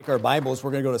Our Bibles,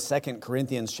 we're going to go to 2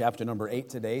 Corinthians chapter number 8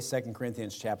 today. 2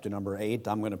 Corinthians chapter number 8.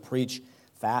 I'm going to preach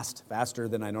faster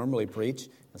than I normally preach.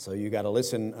 So you got to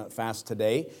listen fast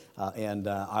today.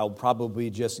 I'll probably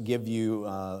just give you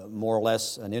more or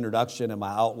less an introduction and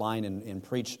my outline and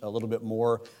preach a little bit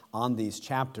more on these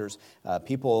chapters.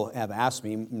 People have asked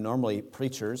me, normally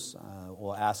preachers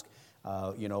will ask,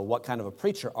 what kind of a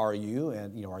preacher are you?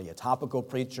 And, are you a topical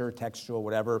preacher, textual,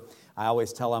 whatever? I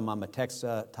always tell them I'm a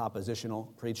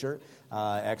text-topositional preacher,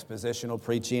 expositional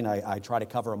preaching. I try to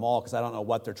cover them all because I don't know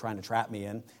what they're trying to trap me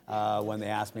in when they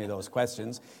ask me those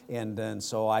questions. And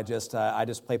so I just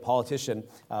play politician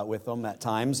with them at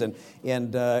times.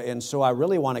 And so I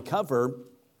really want to cover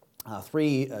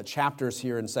three chapters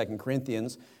here in 2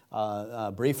 Corinthians.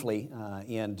 Briefly,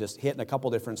 and just hitting a couple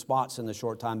different spots in the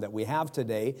short time that we have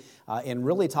today, and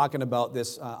really talking about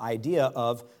this idea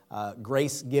of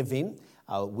grace giving.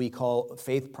 We call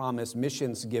faith promise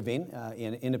missions giving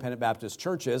in independent Baptist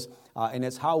churches, and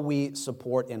it's how we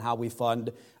support and how we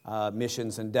fund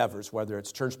missions endeavors, whether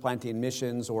it's church planting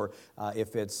missions or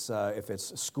if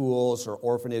it's schools or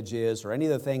orphanages or any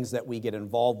of the things that we get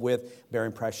involved with,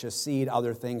 bearing precious seed,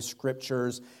 other things,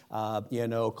 scriptures,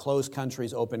 closed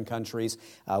countries, open countries.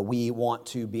 We want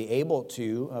to be able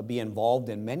to be involved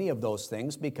in many of those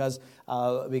things because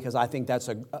I think that's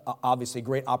obviously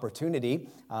great opportunity.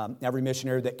 Every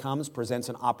missionary that comes presents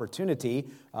an opportunity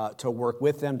to work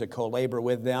with them, to co-labor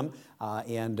with them,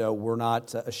 and we're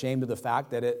not ashamed of the fact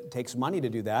that it takes money to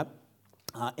do that.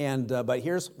 But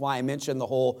here's why I mentioned the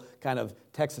whole kind of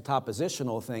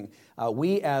text-to-topositional thing.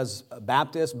 We as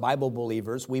Baptist Bible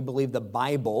believers, we believe the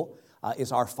Bible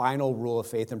is our final rule of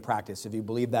faith and practice. If you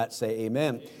believe that, say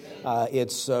amen.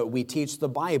 We teach the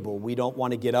Bible. We don't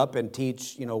want to get up and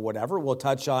teach, whatever. We'll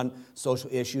touch on social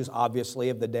issues, obviously,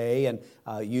 of the day and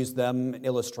use them in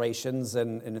illustrations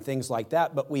and things like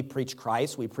that. But we preach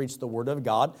Christ. We preach the Word of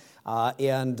God.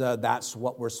 And that's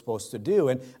what we're supposed to do.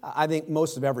 And I think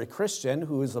most of every Christian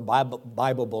who is a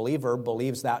Bible believer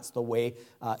believes that's the way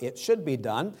it should be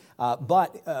done.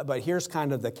 But here's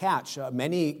kind of the catch.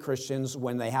 Many Christians,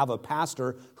 when they have a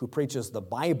pastor who preaches the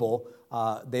Bible,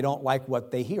 they don't like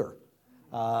what they hear.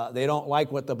 They don't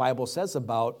like what the Bible says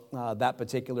about that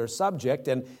particular subject,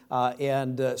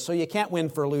 and so you can't win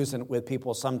for losing with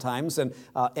people sometimes,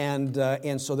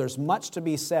 and so there's much to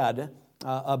be said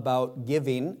about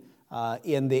giving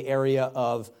in the area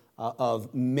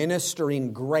of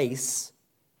ministering grace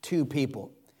to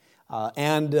people.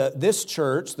 This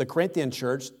church, the Corinthian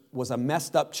church, was a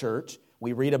messed up church.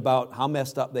 We read about how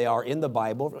messed up they are in the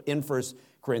Bible, in 1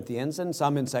 Corinthians and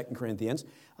some in 2 Corinthians.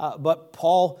 But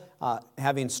Paul,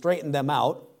 having straightened them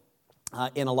out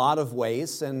in a lot of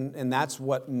ways, and that's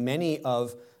what many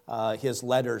of his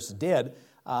letters did,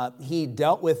 he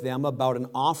dealt with them about an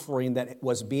offering that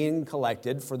was being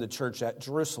collected for the church at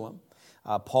Jerusalem.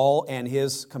 Paul and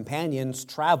his companions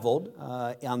traveled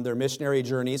on their missionary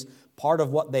journeys. Part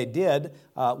of what they did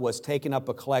was taking up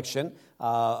a collection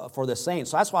for the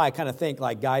saints. So that's why I kind of think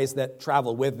like guys that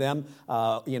travel with them,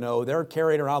 they're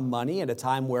carrying around money at a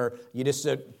time where you just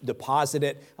deposit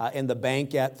it in the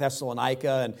bank at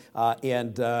Thessalonica,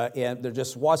 and there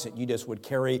just wasn't. You just would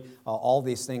carry all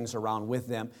these things around with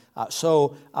them.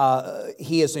 So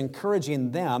he is encouraging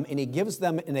them, and he gives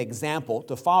them an example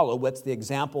to follow. What's the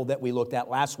example that we looked at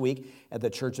last week at the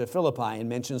church of Philippi, and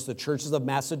mentions the churches of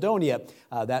Macedonia.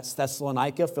 That's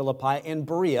Thessalonica, Philippi, and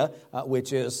Berea,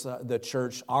 which is the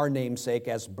church, our namesake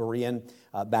as Berean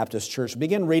Baptist Church.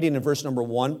 Begin reading in verse number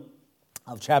 1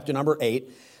 of chapter number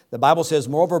 8. The Bible says,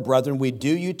 "Moreover, brethren, we do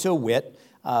you to wit,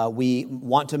 we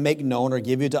want to make known or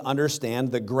give you to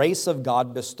understand the grace of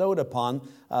God bestowed upon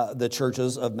the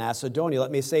churches of Macedonia."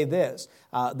 Let me say this.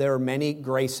 There are many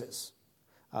graces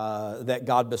that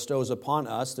God bestows upon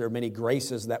us. There are many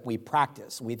graces that we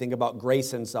practice. We think about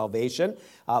grace and salvation,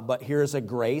 but here's a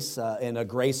grace and a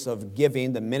grace of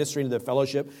giving, the ministry to the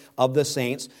fellowship of the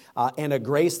saints, and a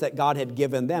grace that God had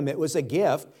given them. It was a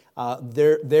gift.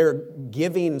 Their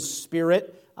giving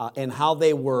spirit and how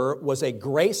they were was a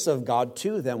grace of God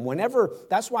to them.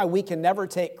 That's why we can never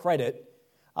take credit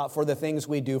for the things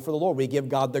we do for the Lord. We give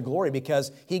God the glory because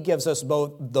He gives us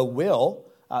both the will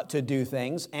to do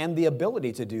things and the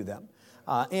ability to do them.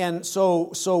 And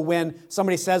so when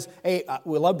somebody says, hey,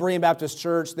 we love Berean Baptist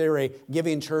Church, they're a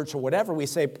giving church or whatever, we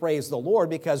say praise the Lord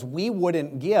because we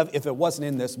wouldn't give if it wasn't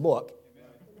in this book.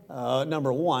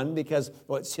 Number one, because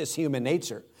it's just human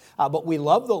nature. But we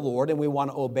love the Lord and we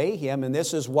want to obey Him, and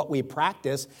this is what we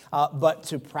practice. But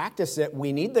to practice it,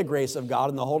 we need the grace of God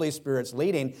and the Holy Spirit's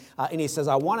leading. And he says,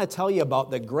 I want to tell you about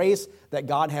the grace that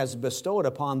God has bestowed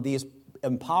upon these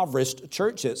impoverished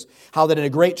churches. How that in a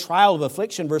great trial of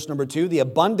affliction, verse number 2, the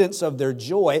abundance of their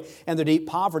joy and their deep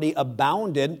poverty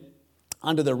abounded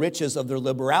unto the riches of their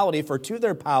liberality. For to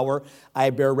their power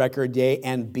I bear record, yea,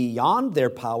 and beyond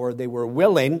their power they were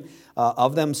willing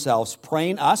of themselves,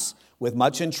 praying us with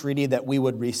much entreaty that we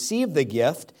would receive the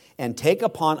gift and take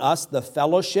upon us the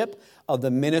fellowship of the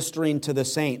ministering to the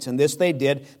saints. And this they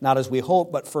did, not as we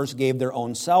hoped, but first gave their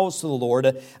own selves to the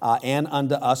Lord and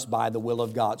unto us by the will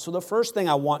of God. So the first thing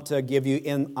I want to give you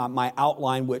in my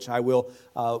outline, which I will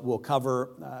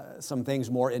cover some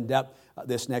things more in depth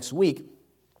this next week,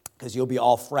 because you'll be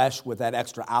all fresh with that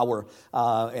extra hour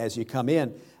as you come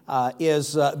in,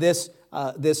 is this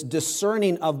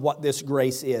discerning of what this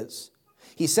grace is.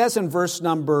 He says in verse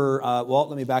number,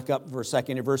 let me back up for a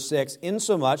second, in verse 6,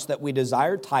 insomuch that we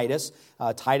desired Titus.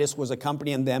 Titus was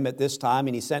accompanying them at this time,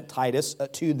 and he sent Titus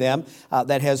to them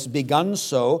that has begun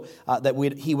so, that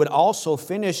he would also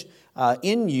finish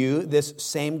in you this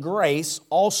same grace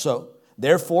also.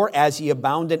 Therefore, as ye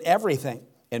abound in everything,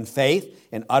 in faith,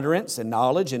 in utterance, in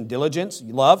knowledge, in diligence,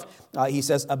 love, he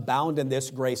says, abound in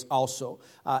this grace also.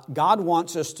 God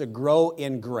wants us to grow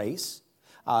in grace,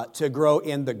 to grow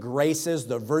in the graces,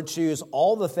 the virtues,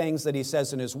 all the things that he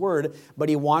says in his word, but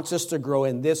he wants us to grow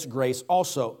in this grace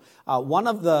also. One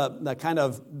of the kind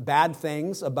of bad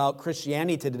things about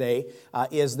Christianity today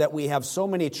is that we have so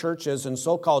many churches and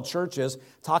so-called churches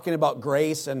talking about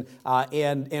grace and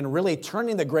really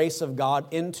turning the grace of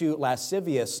God into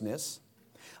lasciviousness.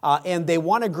 And they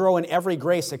want to grow in every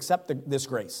grace except this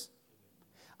grace.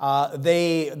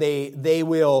 They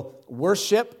will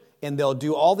worship and they'll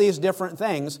do all these different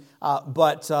things,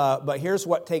 but here's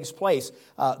what takes place.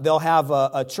 They'll have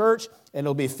a church and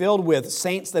it'll be filled with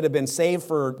saints that have been saved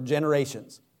for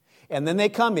generations. And then they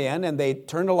come in and they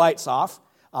turn the lights off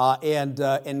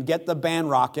and get the band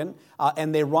rocking,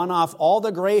 and they run off all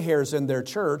the gray hairs in their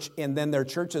church, and then their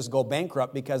churches go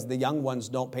bankrupt because the young ones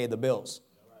don't pay the bills.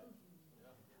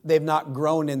 They've not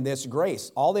grown in this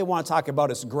grace. All they want to talk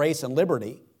about is grace and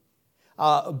liberty.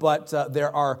 But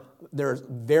there's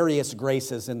various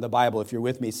graces in the Bible. If you're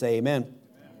with me, say amen. Amen.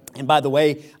 And by the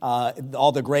way,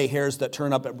 all the gray hairs that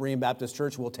turn up at Berean Baptist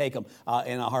Church, we'll take them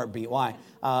in a heartbeat. Why?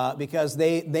 Because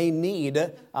they need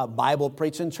Bible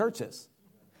preaching churches.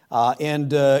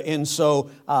 And so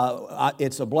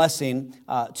it's a blessing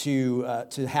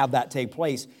to have that take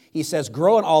place. He says,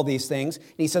 grow in all these things.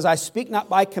 And he says, I speak not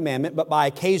by commandment, but by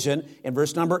occasion, in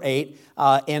verse number 8,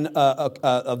 and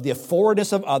of the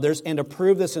forwardness of others, and to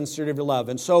prove the sincerity of your love.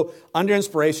 And so, under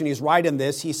inspiration, he's writing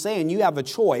this. He's saying you have a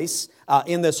choice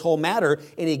in this whole matter.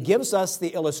 And he gives us the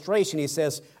illustration. He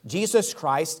says, Jesus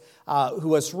Christ, who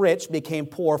was rich, became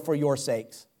poor for your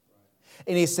sakes.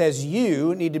 And he says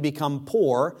you need to become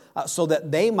poor so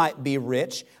that they might be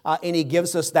rich. And he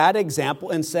gives us that example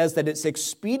and says that it's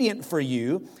expedient for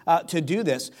you to do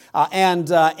this. And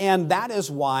that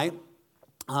is why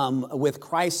with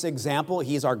Christ's example,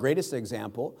 he's our greatest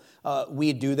example,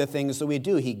 we do the things that we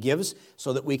do. He gives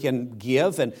so that we can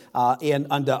give and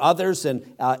unto others. And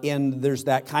there's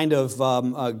that kind of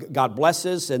God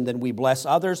blesses and then we bless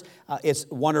others. It's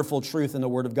wonderful truth in the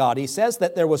Word of God. He says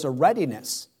that there was a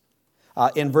readiness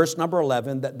in verse number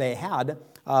 11 that they had,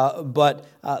 but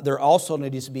there also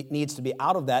needs to be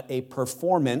out of that a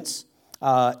performance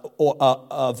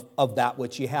of that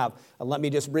which you have. Let me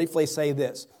just briefly say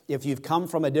this. If you've come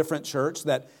from a different church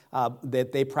that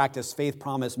they practice faith,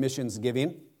 promise, missions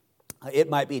giving, it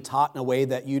might be taught in a way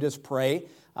that you just pray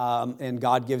and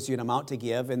God gives you an amount to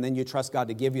give, and then you trust God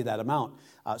to give you that amount.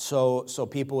 So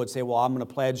people would say, well, I'm going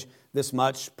to pledge this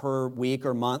much per week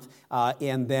or month,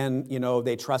 and then,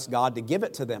 they trust God to give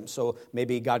it to them. So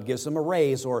maybe God gives them a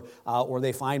raise, or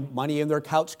they find money in their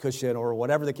couch cushion, or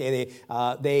whatever the case.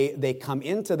 They come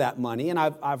into that money, and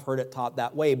I've heard it taught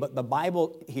that way. But the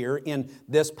Bible here in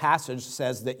this passage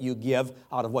says that you give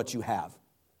out of what you have.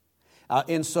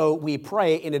 And so we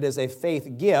pray, and it is a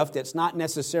faith gift. It's not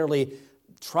necessarily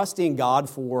trusting God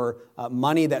for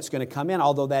money that's going to come in,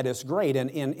 although that is great.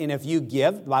 And if you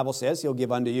give, the Bible says He'll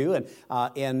give unto you,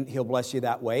 and He'll bless you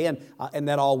that way, and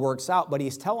that all works out. But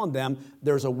He's telling them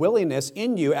there's a willingness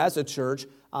in you as a church,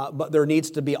 but there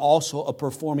needs to be also a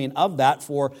performing of that.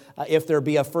 For if there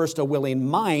be first a willing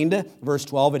mind, verse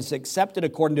 12, it's accepted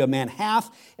according to a man hath,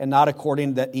 and not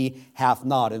according that he hath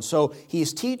not. And so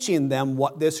He's teaching them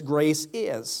what this grace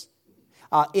is.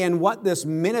 And what this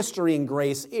ministering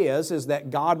grace is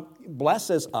that God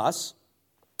blesses us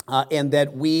and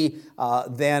that we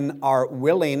then are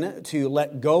willing to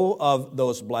let go of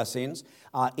those blessings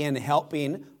in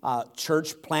helping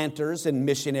church planters and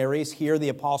missionaries. Here, the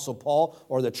Apostle Paul,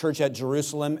 or the church at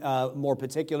Jerusalem more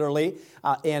particularly,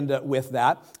 and with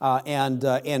that,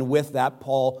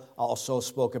 Paul also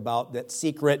spoke about that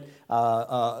secret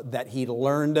that he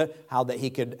learned, how that he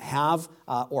could have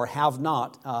or have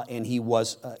not, and he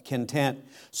was content.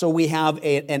 So we have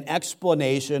an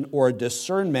explanation or a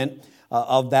discernment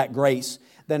of that grace.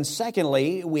 Then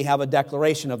secondly, we have a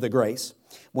declaration of the grace.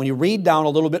 When you read down a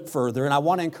little bit further, and I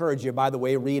want to encourage you, by the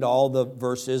way, read all the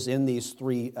verses in these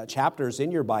three chapters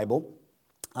in your Bible,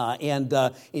 and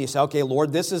you say, okay,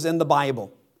 Lord, this is in the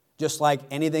Bible, just like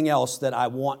anything else that I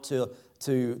want to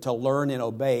learn and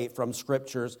obey from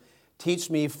Scriptures. Teach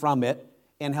me from it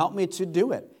and help me to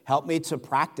do it. Help me to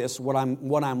practice what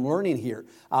I'm learning here.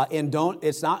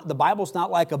 The Bible's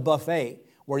not like a buffet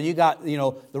where you're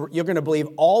going to believe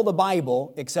all the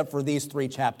Bible except for these three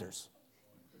chapters.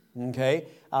 Okay?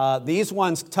 These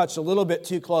ones touch a little bit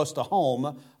too close to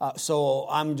home, so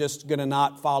I'm just going to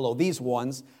not follow these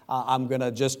ones. I'm going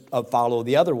to just follow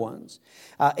the other ones.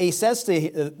 He says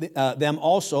to them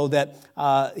also that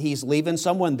he's leaving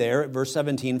someone there, verse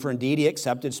 17, for indeed he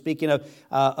accepted, speaking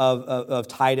of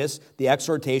Titus, the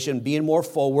exhortation, being more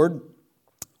forward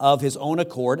of his own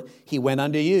accord, he went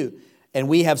unto you. And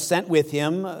we have sent with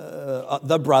him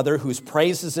the brother whose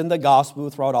praise is in the gospel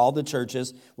throughout all the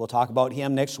churches. We'll talk about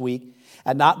him next week.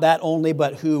 And not that only,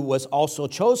 but who was also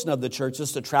chosen of the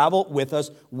churches to travel with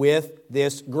us with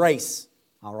this grace.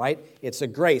 All right? It's a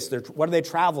grace. What are they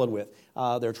traveling with?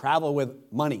 They're traveling with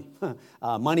money,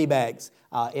 money bags,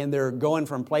 and they're going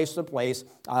from place to place.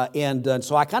 And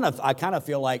so I kind of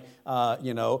feel like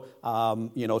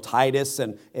Titus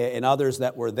and others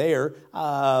that were there,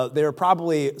 they're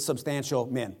probably substantial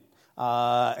men. So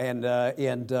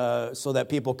that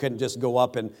people couldn't just go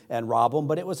up and rob them.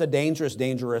 But it was a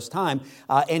dangerous time.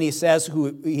 And he says,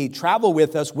 he traveled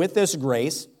with us with this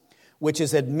grace, which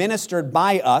is administered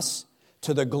by us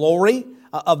to the glory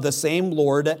of the same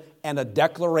Lord and a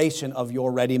declaration of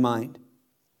your ready mind.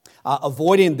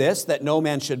 Avoiding this, that no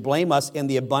man should blame us in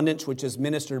the abundance which is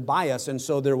ministered by us. And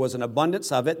so there was an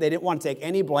abundance of it. They didn't want to take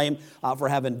any blame for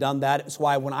having done that. It's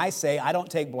why when I say I don't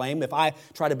take blame, if I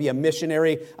try to be a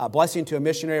missionary, a blessing to a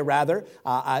missionary rather,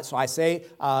 so I say,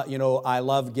 I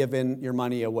love giving your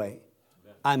money away.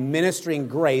 I'm ministering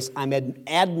grace. I'm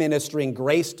administering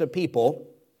grace to people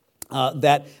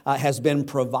that has been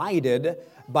provided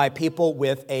by people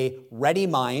with a ready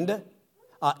mind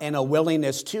and a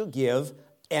willingness to give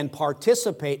and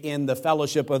participate in the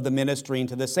fellowship of the ministering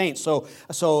to the saints.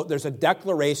 So there's a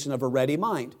declaration of a ready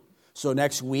mind. So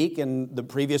next week and the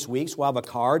previous weeks, we'll have a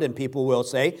card and people will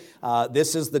say,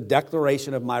 this is the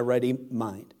declaration of my ready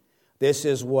mind. This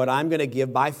is what I'm going to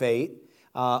give by faith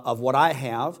of what I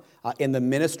have in the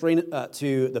ministering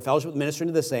to the fellowship of the ministering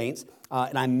to the saints,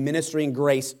 and I'm ministering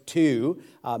grace to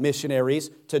missionaries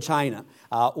to China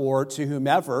or to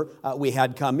whomever we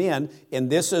had come in, and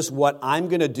this is what I'm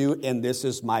going to do, and this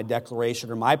is my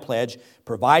declaration or my pledge,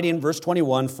 providing, verse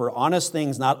 21, for honest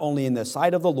things not only in the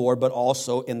sight of the Lord, but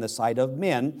also in the sight of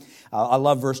men. I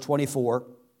love verse 24.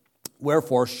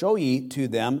 Wherefore show ye to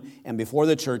them and before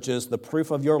the churches the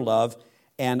proof of your love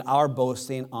and our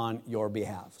boasting on your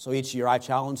behalf. So each year I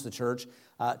challenge the church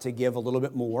to give a little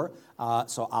bit more.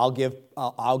 So I'll give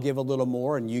a little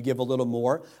more, and you give a little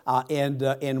more,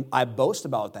 and I boast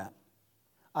about that.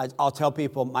 I'll tell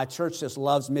people my church just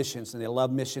loves missions and they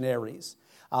love missionaries,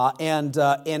 and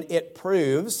it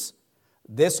proves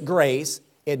this grace,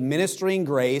 administering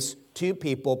grace to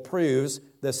people, proves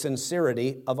the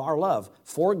sincerity of our love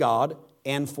for God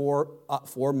and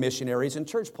for missionaries and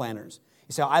church planners.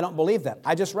 You say, I don't believe that.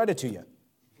 I just read it to you.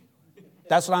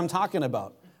 That's what I'm talking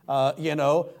about.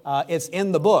 It's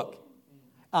in the book.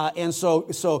 And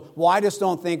so I just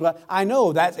don't think, well, I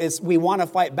know that we want to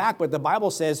fight back, but the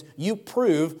Bible says you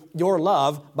prove your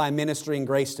love by ministering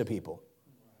grace to people.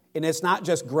 And it's not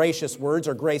just gracious words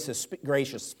or gracious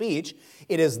speech.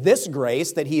 It is this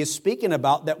grace that he is speaking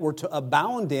about that we're to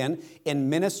abound in and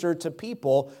minister to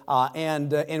people.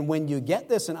 And when you get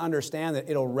this and understand that,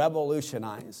 it'll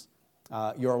revolutionize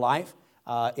your life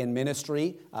in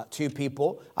ministry to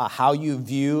people, how you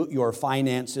view your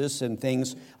finances and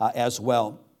things as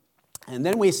well. And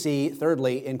then we see,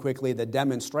 thirdly and quickly, the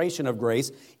demonstration of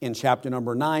grace in chapter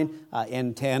number 9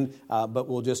 and 10, but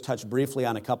we'll just touch briefly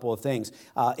on a couple of things.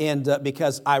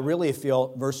 Because I really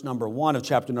feel verse number 1 of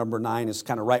chapter number 9 is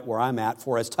kind of right where I'm at.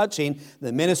 For as touching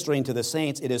the ministering to the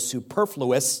saints, it is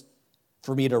superfluous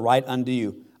for me to write unto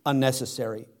you,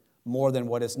 unnecessary, more than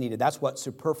what is needed. That's what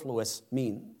superfluous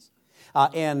means.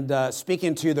 And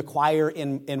speaking to the choir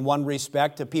in one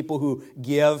respect, to people who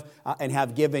give and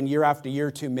have given year after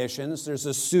year to missions, there's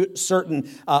a certain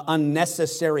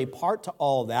unnecessary part to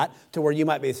all that, to where you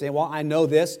might be saying, well, I know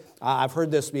this, I've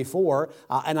heard this before,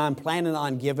 and I'm planning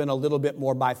on giving a little bit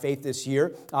more by faith this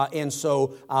year, and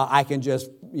so I can just,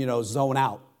 zone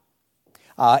out.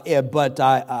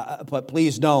 But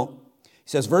please don't. He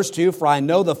says, verse 2, for I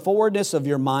know the forwardness of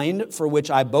your mind, for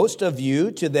which I boast of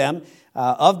you to them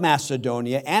of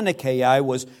Macedonia and Achaia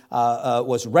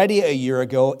was ready a year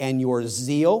ago, and your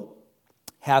zeal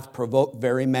hath provoked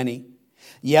very many.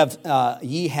 Yet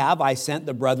have I sent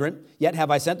the brethren,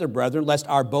 lest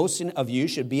our boasting of you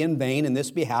should be in vain in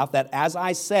this behalf, that as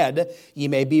I said, ye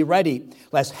may be ready.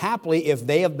 Lest haply, if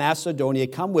they of Macedonia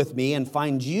come with me and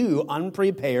find you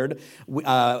unprepared,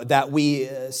 that we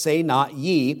say not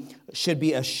ye should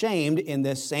be ashamed in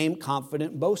this same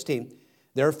confident boasting.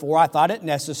 Therefore, I thought it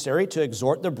necessary to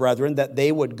exhort the brethren that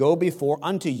they would go before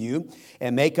unto you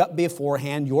and make up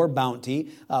beforehand your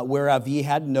bounty, whereof ye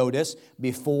had notice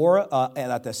before,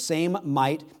 that the same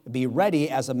might be ready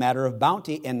as a matter of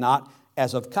bounty and not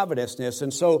as of covetousness.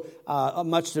 And so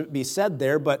much to be said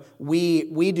there, but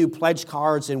we do pledge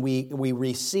cards and we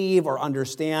receive or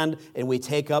understand and we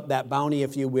take up that bounty,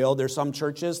 if you will. There's some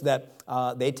churches that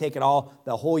they take it all,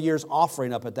 the whole year's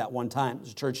offering up at that one time.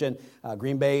 There's a church in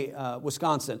Green Bay,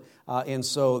 Wisconsin. And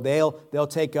so they'll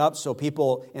take up, so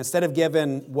people, instead of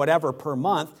giving whatever per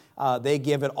month, they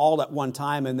give it all at one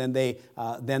time, and then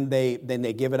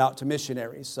they give it out to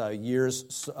missionaries, a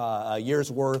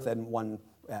year's worth at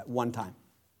one time.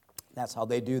 That's how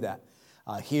they do that.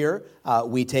 Here,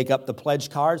 we take up the pledge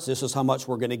cards. This is how much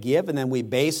we're going to give, and then we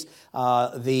base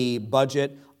the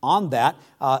budget on that.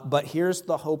 But here's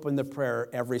the hope and the prayer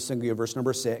every single year. Verse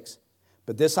number 6.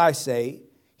 But this I say,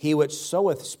 he which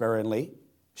soweth sparingly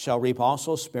shall reap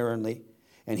also sparingly,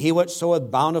 and he which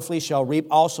soweth bountifully shall reap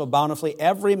also bountifully.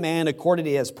 Every man according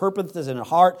to his purposes in his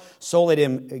heart, so let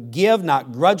him give,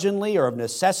 not grudgingly or of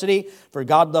necessity, for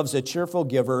God loves a cheerful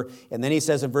giver. And then he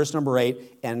says in verse number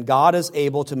 8, and God is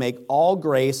able to make all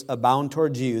grace abound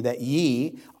toward you, that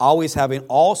ye, always having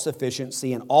all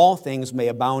sufficiency in all things, may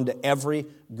abound to every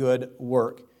good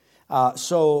work.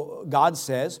 So God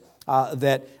says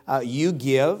that you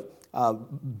give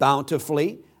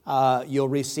bountifully, you'll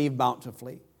receive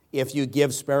bountifully. If you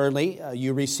give sparingly,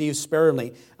 you receive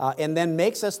sparingly. And then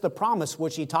makes us the promise,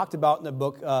 which he talked about in the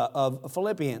book of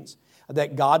Philippians,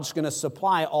 that God's going to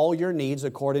supply all your needs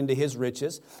according to his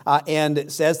riches. And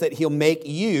it says that he'll make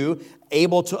you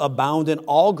able to abound in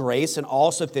all grace and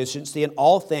all sufficiency in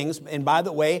all things. And by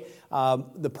the way,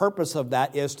 the purpose of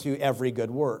that is to every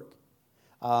good work.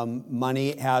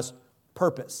 Money has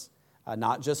purpose,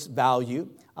 not just value.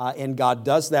 And God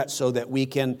does that so that we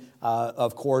can,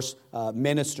 of course,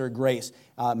 minister grace.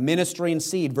 Ministering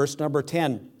seed, verse number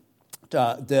 10.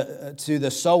 To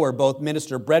the sower, both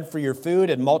minister bread for your food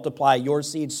and multiply your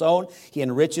seed sown. He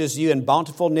enriches you in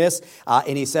bountifulness.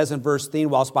 And he says in verse 13,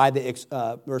 whilst by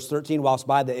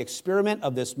the experiment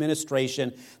of this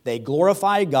ministration, they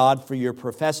glorify God for your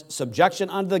professed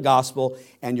subjection unto the gospel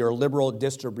and your liberal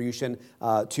distribution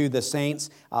to the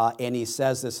saints. And he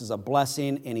says this is a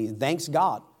blessing, and he thanks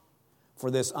God for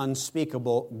this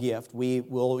unspeakable gift. We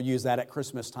will use that at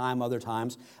Christmas time, other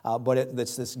times, but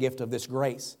it's this gift of this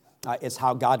grace. It's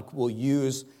how God will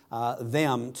use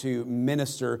them to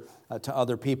minister to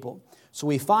other people. So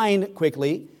we find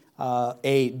quickly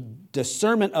a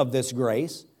discernment of this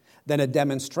grace, then a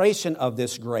demonstration of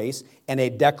this grace, and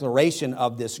a declaration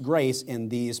of this grace in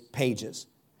these pages.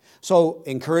 So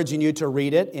encouraging you to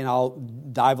read it, and I'll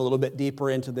dive a little bit deeper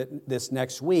into this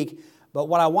next week. But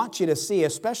what I want you to see,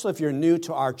 especially if you're new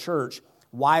to our church,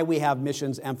 why we have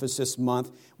Missions Emphasis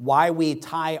Month, why we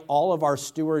tie all of our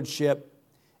stewardship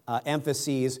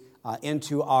emphases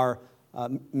into our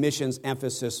Missions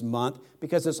Emphasis Month,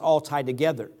 because it's all tied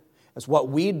together. It's what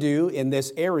we do in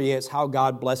this area. It's how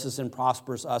God blesses and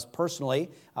prospers us personally,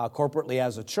 corporately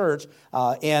as a church,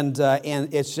 and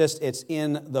it's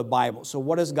in the Bible. So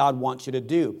what does God want you to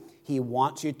do? He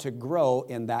wants you to grow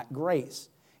in that grace.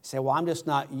 You say, well, I'm just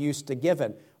not used to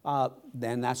giving.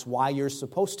 Then that's why you're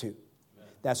supposed to.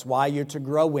 That's why you're to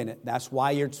grow in it. That's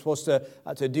why you're supposed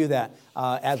to do that.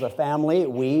 As a family,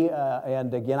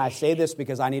 and again, I say this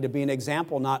because I need to be an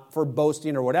example, not for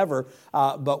boasting or whatever,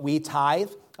 but we tithe,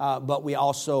 but we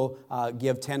also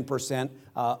give 10%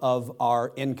 of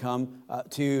our income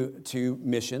to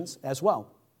missions as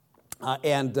well.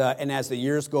 And as the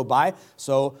years go by,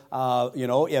 so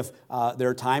if there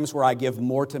are times where I give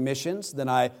more to missions than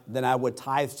I would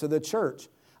tithe to the church.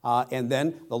 And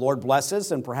then the Lord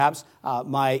blesses, and perhaps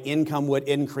my income would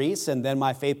increase, and then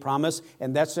my faith promise,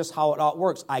 and that's just how it all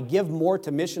works. I give more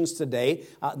to missions today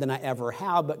than I ever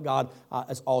have, but God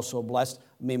has also blessed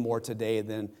me more today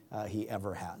than He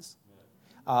ever has.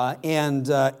 And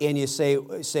you say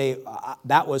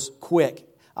that was quick,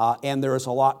 and there is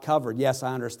a lot covered. Yes,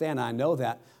 I understand, I know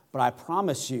that, but I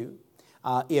promise you,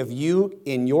 if you,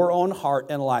 in your own heart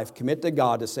and life, commit to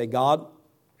God to say, God,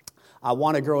 I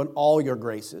want to grow in all your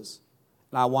graces,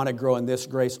 and I want to grow in this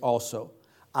grace also.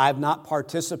 I've not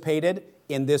participated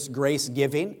in this grace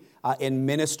giving, in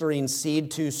ministering seed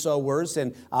to sowers,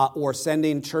 and or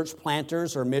sending church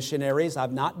planters or missionaries.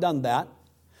 I've not done that.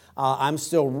 I'm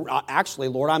still, actually,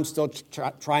 Lord, I'm still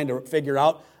trying to figure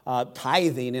out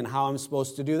tithing and how I'm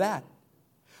supposed to do that.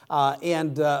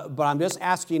 But I'm just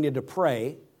asking you to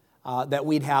pray that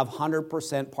we'd have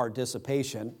 100%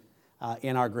 participation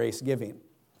in our grace giving.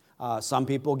 Some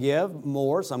people give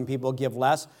more, some people give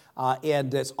less,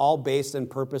 and it's all based and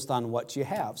purposed on what you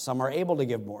have. Some are able to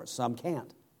give more, some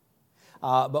can't.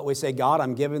 But we say, God,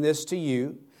 I'm giving this to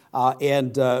you,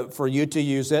 and for you to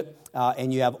use it,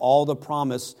 and you have all the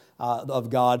promise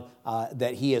of God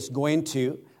that He is going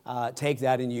to take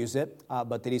that and use it,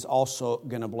 but that He's also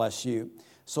going to bless you.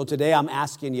 So today I'm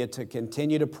asking you to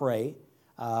continue to pray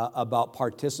about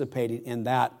participating in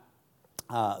that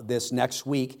this next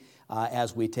week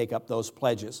as we take up those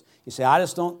pledges. You say, I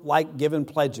just don't like giving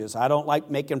pledges. I don't like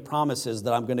making promises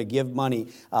that I'm going to give money.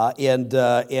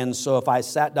 And so if I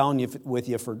sat down with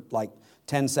you for like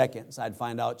 10 seconds, I'd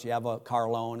find out you have a car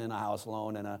loan and a house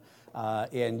loan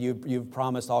and you've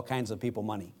promised all kinds of people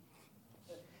money.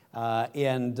 But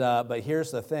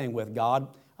here's the thing with God,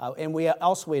 and we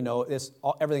know this.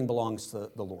 Everything belongs to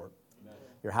the Lord. Amen.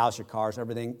 Your house, your cars,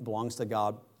 everything belongs to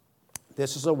God.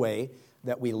 This is a way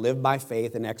that we live by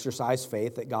faith and exercise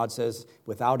faith that God says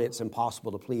without it, it's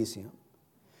impossible to please Him.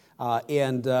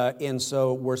 And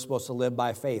so we're supposed to live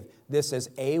by faith. This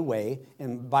is a way,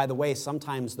 and by the way,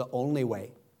 sometimes the only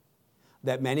way,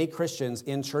 that many Christians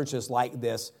in churches like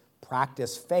this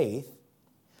practice faith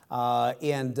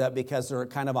because they're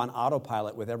kind of on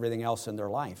autopilot with everything else in their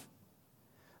life.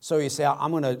 So you say,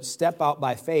 I'm going to step out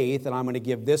by faith and I'm going to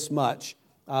give this much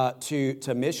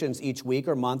to missions each week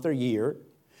or month or year.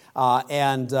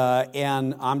 And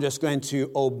I'm just going to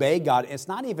obey God. It's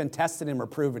not even testing Him or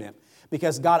proving Him,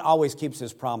 because God always keeps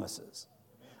His promises.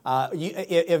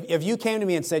 If you came to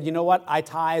me and said, you know what, I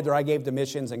tithed or I gave to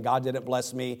missions and God didn't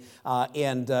bless me,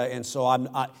 and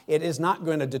so it is not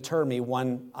going to deter me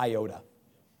one iota,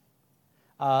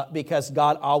 because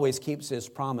God always keeps His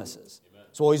promises.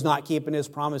 So He's not keeping His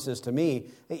promises to me.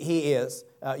 He is.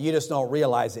 You just don't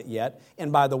realize it yet.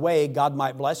 And by the way, God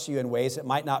might bless you in ways. It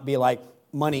might not be like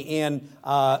money in,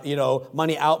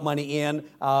 money out, money in.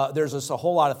 There's just a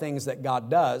whole lot of things that God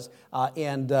does,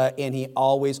 and He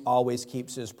always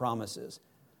keeps His promises.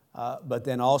 But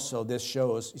then also this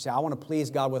shows, you say, I want to please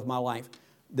God with my life.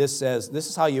 This says, this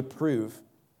is how you prove,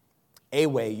 a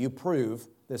way you prove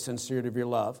the sincerity of your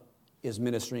love is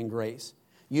ministering grace.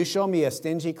 You show me a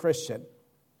stingy Christian,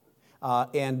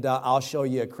 and I'll show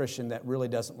you a Christian that really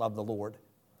doesn't love the Lord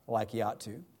like he ought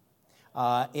to.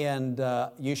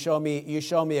 You show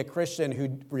me a Christian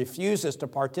who refuses to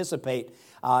participate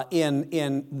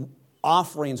in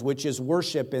offerings, which is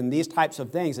worship and these types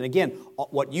of things. And again,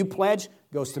 what you pledge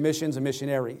goes to missions and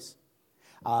missionaries.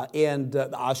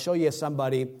 I'll show you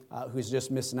somebody who's just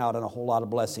missing out on a whole lot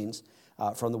of blessings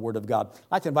from the Word of God.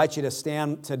 I'd like to invite you to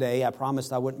stand today. I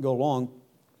promised I wouldn't go long.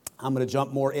 I'm going to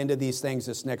jump more into these things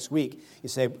this next week. You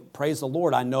say, praise the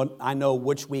Lord, I know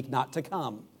which week not to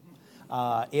come.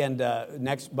 But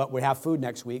we have food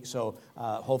next week, so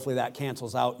hopefully that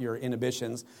cancels out your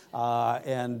inhibitions,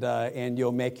 and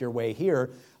you'll make your way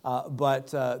here. But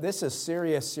this is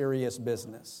serious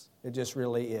business. It just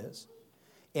really is.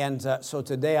 And so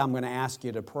today I'm going to ask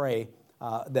you to pray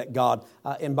that God,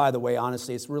 and by the way,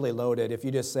 honestly, it's really loaded. If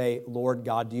you just say, Lord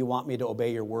God, do you want me to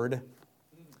obey your word?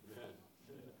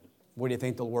 What do you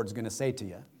think the Lord's going to say to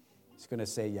you? He's going to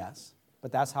say yes.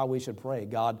 But that's how we should pray.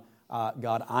 God,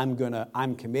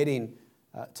 I'm committing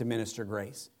to minister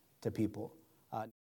grace to people.